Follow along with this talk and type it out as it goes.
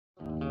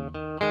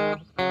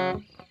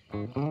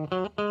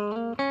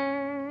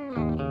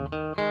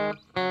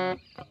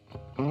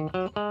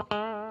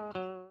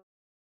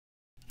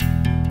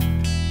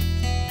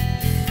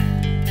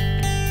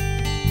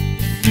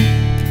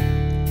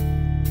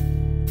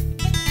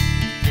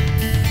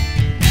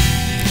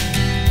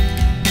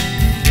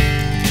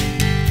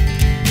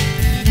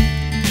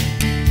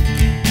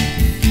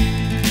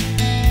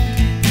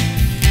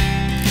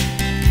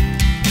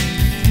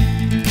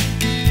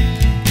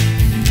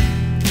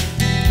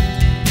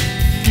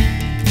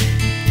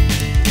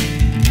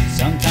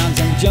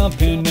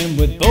Jumping in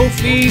with both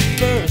feet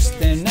first,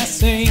 then I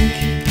sink.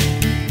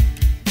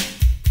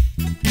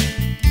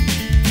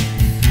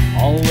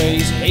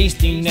 Always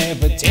hasty,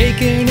 never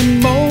taking a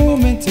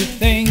moment to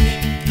think.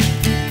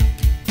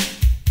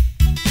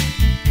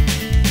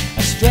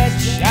 I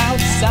stretch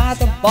outside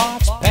the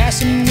box,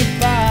 passing me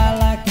by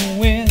like the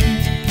wind.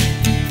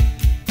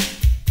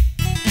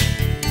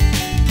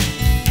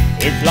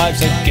 If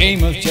life's a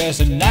game of chess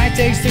and night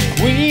takes the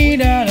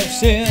queen out of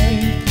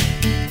sin,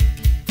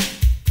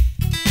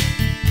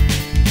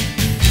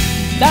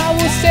 I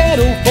will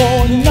settle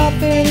for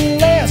nothing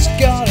less.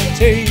 Gotta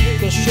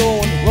take a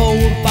short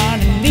road,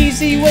 find an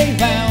easy way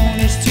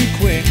round. It's too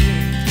quick,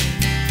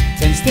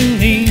 tends to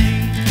lead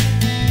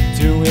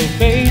to ill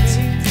fate.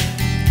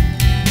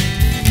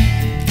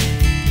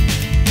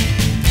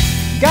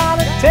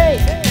 Gotta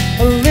take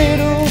a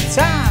little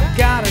time,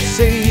 gotta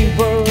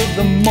savor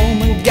the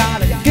moment,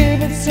 gotta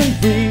give it some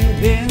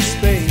breathing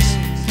space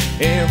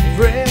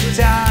every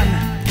time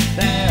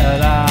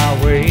that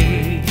I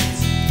wait.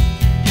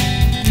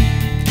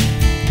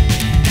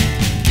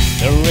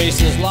 The race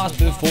is lost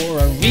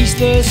before I reach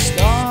the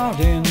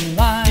starting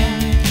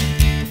line.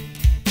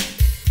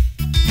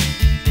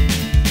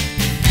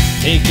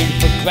 Taking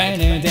for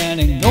granted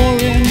and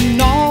ignoring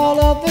all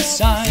of the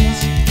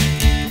signs.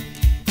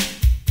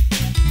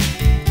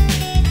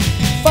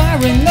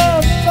 Firing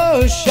the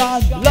first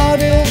shot, blood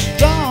is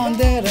drawn,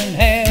 didn't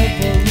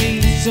have a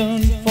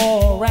reason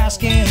for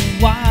asking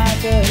why.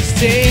 Just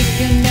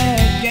taking a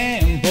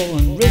gamble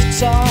and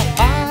risks are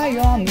high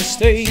on the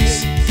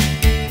stakes.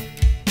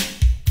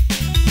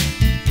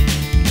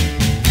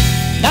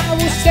 I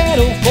will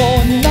settle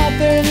for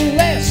nothing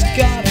less.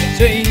 Gotta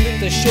take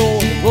the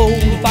short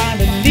road, find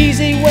an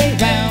easy way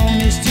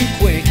round. It's too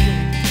quick,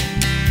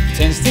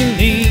 tends to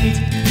lead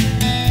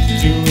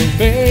to a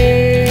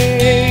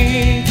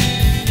fate.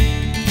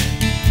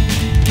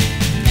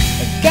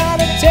 I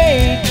gotta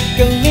take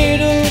a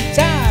little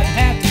time,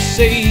 have to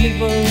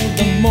savor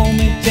the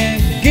moment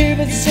and give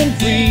it some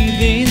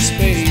breathing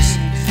space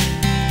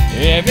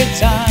every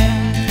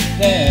time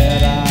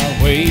that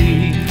I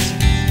wait.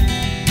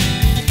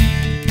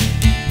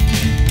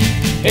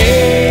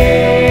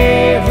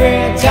 Every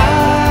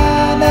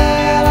time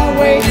that I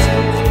wait,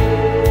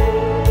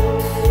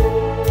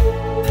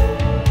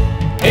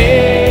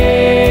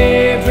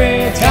 every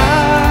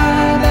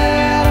time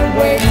that I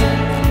wait,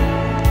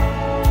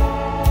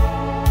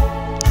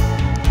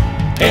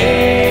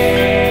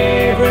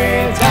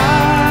 every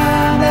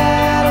time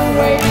that I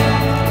wait.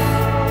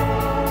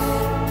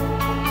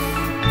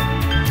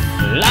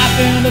 Life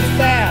in the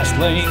fast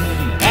lane,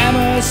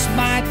 hammer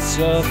smites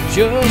of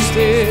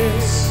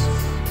justice.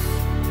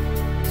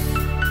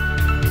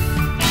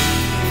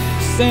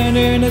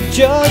 Sending a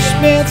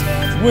judgment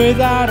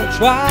without a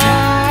trial.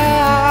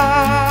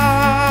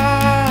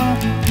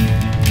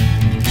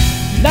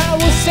 I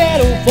will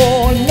settle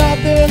for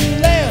nothing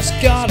less.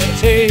 Gotta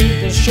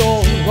take the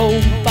short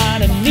road,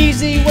 find an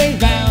easy way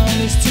round.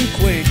 It's too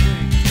quick,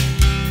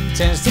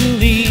 tends to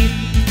lead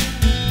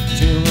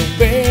to a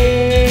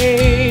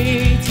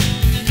fate.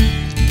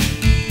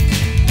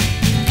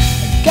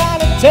 I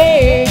gotta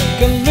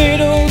take a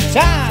little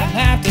time,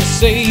 have to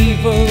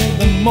savor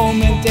the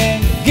moment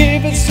and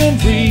give it some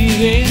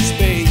breathing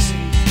space